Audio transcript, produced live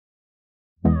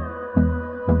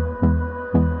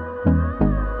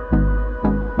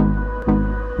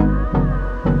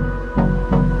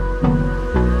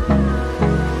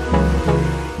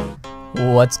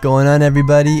What's going on,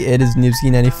 everybody? It is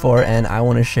Noobski94 and I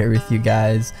want to share with you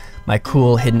guys my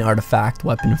cool hidden artifact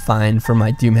weapon find for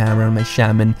my Doomhammer and my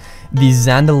Shaman, the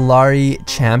Zandalar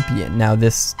champion. Now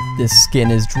this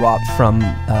skin is dropped from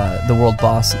the world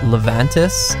boss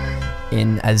Levantis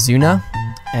in Azuna,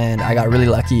 and I got really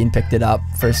lucky and picked it up.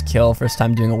 First kill, first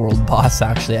time doing a world boss.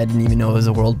 Actually, I didn't even know it was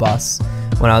a world boss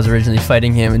when I was originally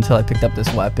fighting him until I picked up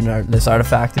this weapon, or this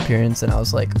artifact appearance, and I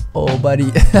was like, oh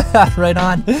buddy, right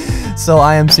on. So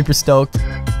I am super stoked.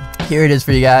 Here it is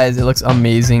for you guys. It looks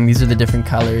amazing. These are the different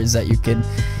colors that you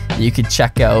could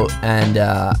check out,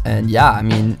 and yeah, I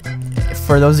mean,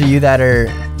 for those of you that are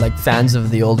like fans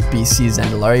of the old BC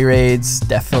Zandalar raids,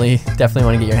 definitely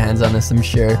want to get your hands on this, I'm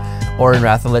sure. Or in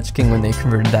Wrath of Lich King, when they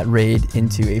converted that raid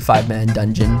into a 5-man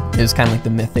dungeon. It was kind of like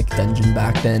the mythic dungeon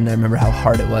back then. I remember how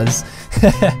hard it was.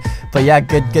 But yeah,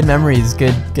 good memories,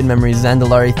 good memories.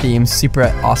 Zandalar theme, super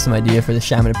awesome idea for the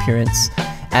Shaman appearance.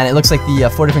 And it looks like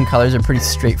the 4 different colors are pretty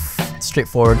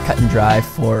straightforward, cut and dry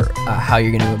for how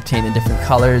you're going to obtain the different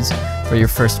colors. For your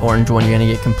first orange one, you're going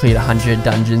to get complete 100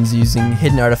 dungeons using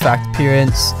hidden artifact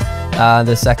appearance.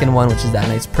 The second one, which is that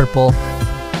nice purple,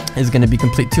 is going to be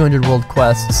complete 200 world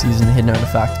quests using the hidden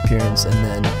artifact appearance. And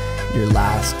then your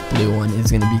last blue one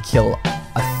is going to be kill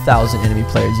 1,000 enemy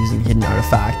players using hidden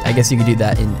artifact. I guess you could do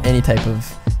that in any type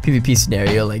of PvP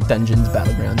scenario, like dungeons,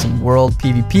 battlegrounds, and world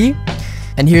PvP.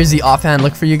 And here's the offhand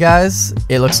look for you guys.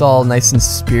 It looks all nice and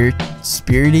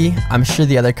spirity. I'm sure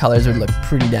the other colors would look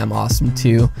pretty damn awesome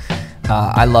too.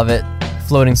 I love it.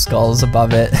 Floating skulls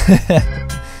above it.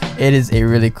 It is a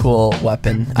really cool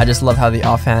weapon. I just love how the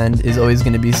offhand is always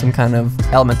going to be some kind of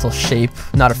elemental shape,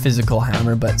 not a physical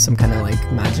hammer, but some kind of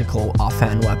like magical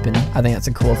offhand weapon. I think that's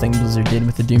a cool thing Blizzard did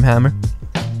with the Doomhammer.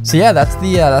 So yeah, that's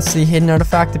the hidden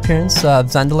artifact appearance,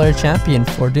 Zandalar champion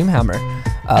for Doomhammer.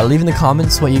 Leave in the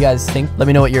comments what you guys think. Let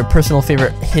me know what your personal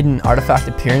favorite hidden artifact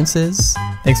appearance is.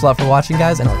 Thanks a lot for watching,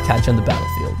 guys, and I'll catch you on the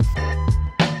battlefield.